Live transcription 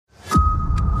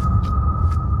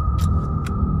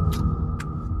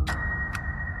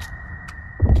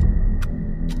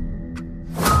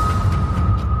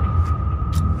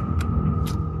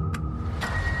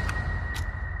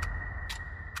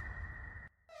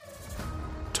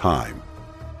Time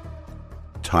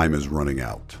is running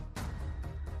out.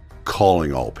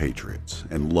 Calling all patriots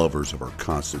and lovers of our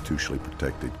constitutionally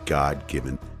protected,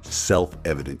 God-given,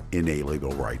 self-evident,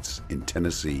 inalienable rights in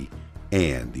Tennessee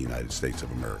and the United States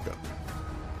of America.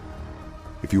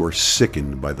 If you are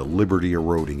sickened by the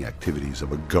liberty-eroding activities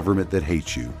of a government that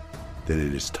hates you, then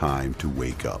it is time to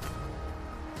wake up.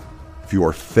 If you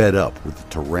are fed up with the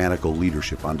tyrannical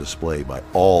leadership on display by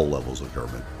all levels of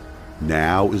government,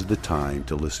 now is the time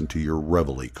to listen to your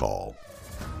reveille call.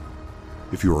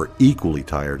 If you are equally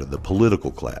tired of the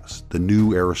political class, the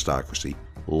new aristocracy,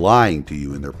 lying to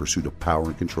you in their pursuit of power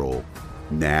and control,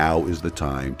 now is the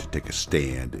time to take a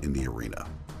stand in the arena.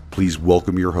 Please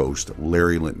welcome your host,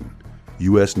 Larry Linton,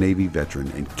 U.S. Navy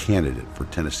veteran and candidate for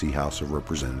Tennessee House of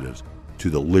Representatives, to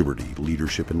the Liberty,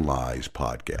 Leadership, and Lies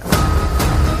podcast.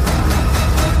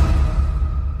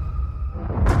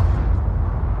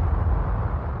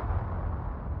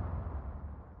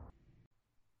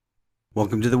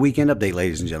 Welcome to the Weekend Update,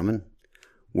 ladies and gentlemen.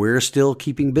 We're still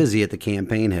keeping busy at the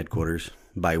campaign headquarters.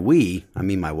 By we, I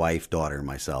mean my wife, daughter, and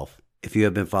myself. If you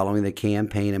have been following the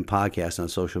campaign and podcast on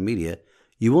social media,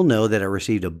 you will know that I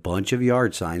received a bunch of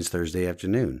yard signs Thursday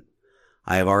afternoon.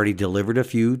 I have already delivered a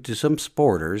few to some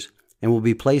supporters and will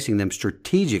be placing them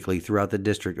strategically throughout the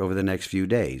district over the next few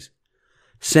days.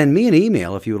 Send me an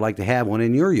email if you would like to have one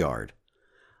in your yard.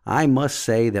 I must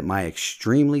say that my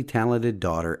extremely talented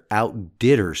daughter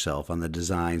outdid herself on the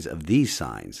designs of these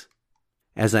signs.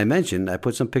 As I mentioned, I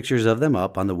put some pictures of them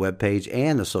up on the webpage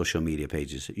and the social media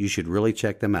pages. You should really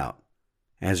check them out.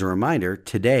 As a reminder,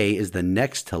 today is the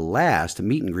next to last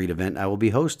meet and greet event I will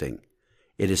be hosting.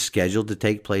 It is scheduled to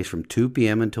take place from 2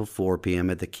 p.m. until 4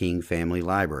 p.m. at the King Family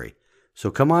Library.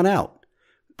 So come on out.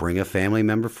 Bring a family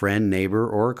member, friend, neighbor,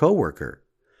 or a coworker.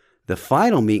 The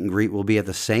final meet and greet will be at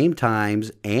the same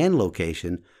times and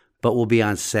location, but will be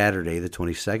on Saturday, the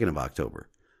 22nd of October.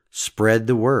 Spread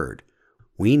the word.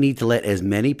 We need to let as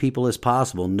many people as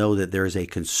possible know that there is a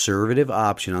conservative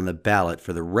option on the ballot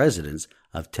for the residents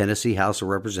of Tennessee House of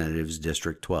Representatives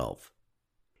District 12.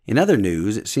 In other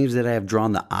news, it seems that I have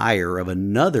drawn the ire of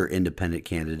another independent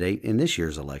candidate in this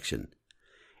year's election.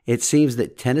 It seems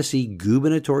that Tennessee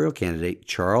gubernatorial candidate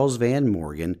Charles Van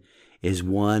Morgan is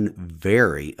one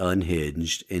very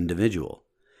unhinged individual.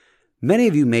 Many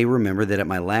of you may remember that at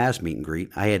my last meet and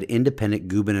greet, I had independent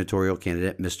gubernatorial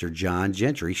candidate Mr. John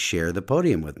Gentry share the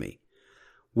podium with me.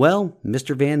 Well,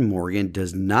 Mr. Van Morgan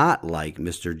does not like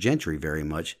Mr. Gentry very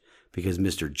much because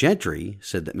Mr. Gentry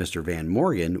said that Mr. Van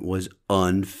Morgan was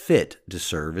unfit to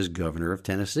serve as governor of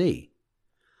Tennessee.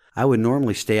 I would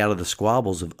normally stay out of the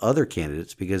squabbles of other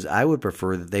candidates because I would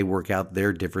prefer that they work out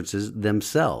their differences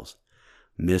themselves.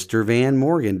 Mr. Van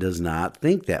Morgan does not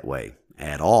think that way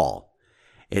at all.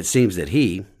 It seems that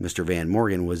he, Mr. Van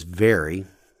Morgan, was very,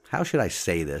 how should I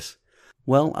say this?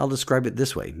 Well, I'll describe it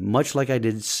this way, much like I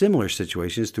did similar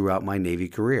situations throughout my Navy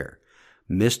career.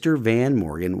 Mr. Van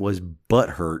Morgan was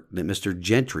butthurt that Mr.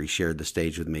 Gentry shared the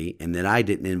stage with me and that I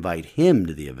didn't invite him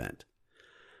to the event.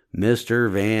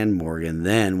 Mr. Van Morgan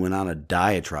then went on a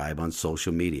diatribe on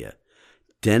social media,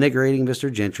 denigrating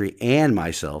Mr. Gentry and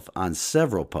myself on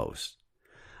several posts.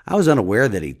 I was unaware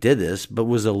that he did this, but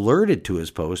was alerted to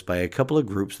his post by a couple of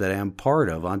groups that I am part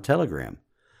of on Telegram.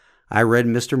 I read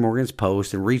Mr. Morgan's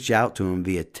post and reached out to him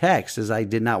via text as I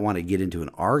did not want to get into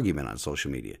an argument on social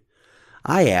media.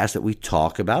 I asked that we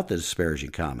talk about the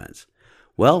disparaging comments.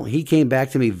 Well, he came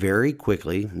back to me very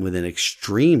quickly with an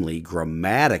extremely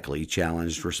grammatically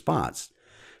challenged response,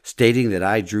 stating that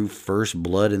I drew first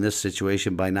blood in this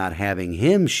situation by not having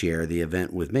him share the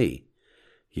event with me.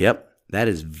 Yep. That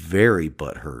is very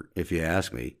butthurt, if you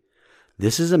ask me.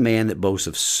 This is a man that boasts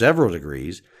of several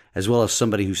degrees, as well as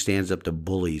somebody who stands up to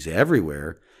bullies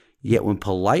everywhere, yet when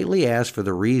politely asked for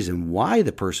the reason why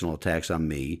the personal attacks on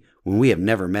me, when we have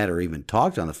never met or even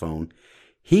talked on the phone,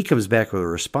 he comes back with a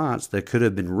response that could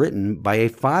have been written by a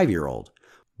 5-year-old,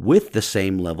 with the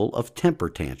same level of temper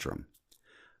tantrum.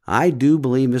 I do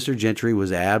believe Mr. Gentry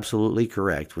was absolutely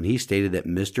correct when he stated that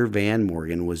Mr. Van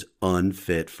Morgan was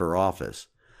unfit for office.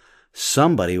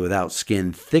 Somebody without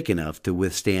skin thick enough to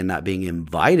withstand not being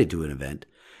invited to an event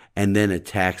and then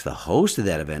attacks the host of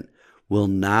that event will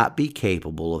not be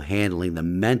capable of handling the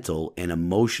mental and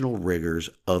emotional rigors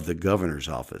of the governor's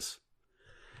office.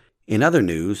 In other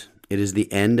news, it is the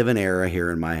end of an era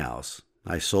here in my house.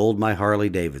 I sold my Harley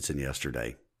Davidson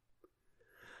yesterday.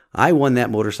 I won that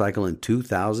motorcycle in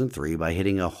 2003 by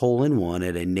hitting a hole-in-one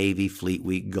at a Navy Fleet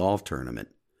Week golf tournament.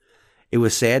 It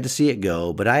was sad to see it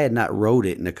go, but I had not rode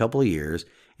it in a couple of years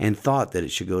and thought that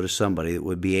it should go to somebody that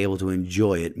would be able to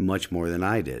enjoy it much more than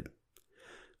I did.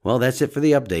 Well, that's it for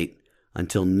the update.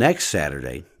 Until next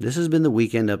Saturday, this has been the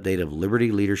weekend update of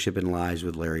Liberty, Leadership, and Lives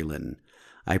with Larry Linton.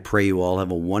 I pray you all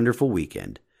have a wonderful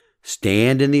weekend.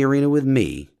 Stand in the arena with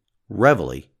me.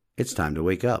 Reveille, it's time to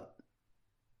wake up.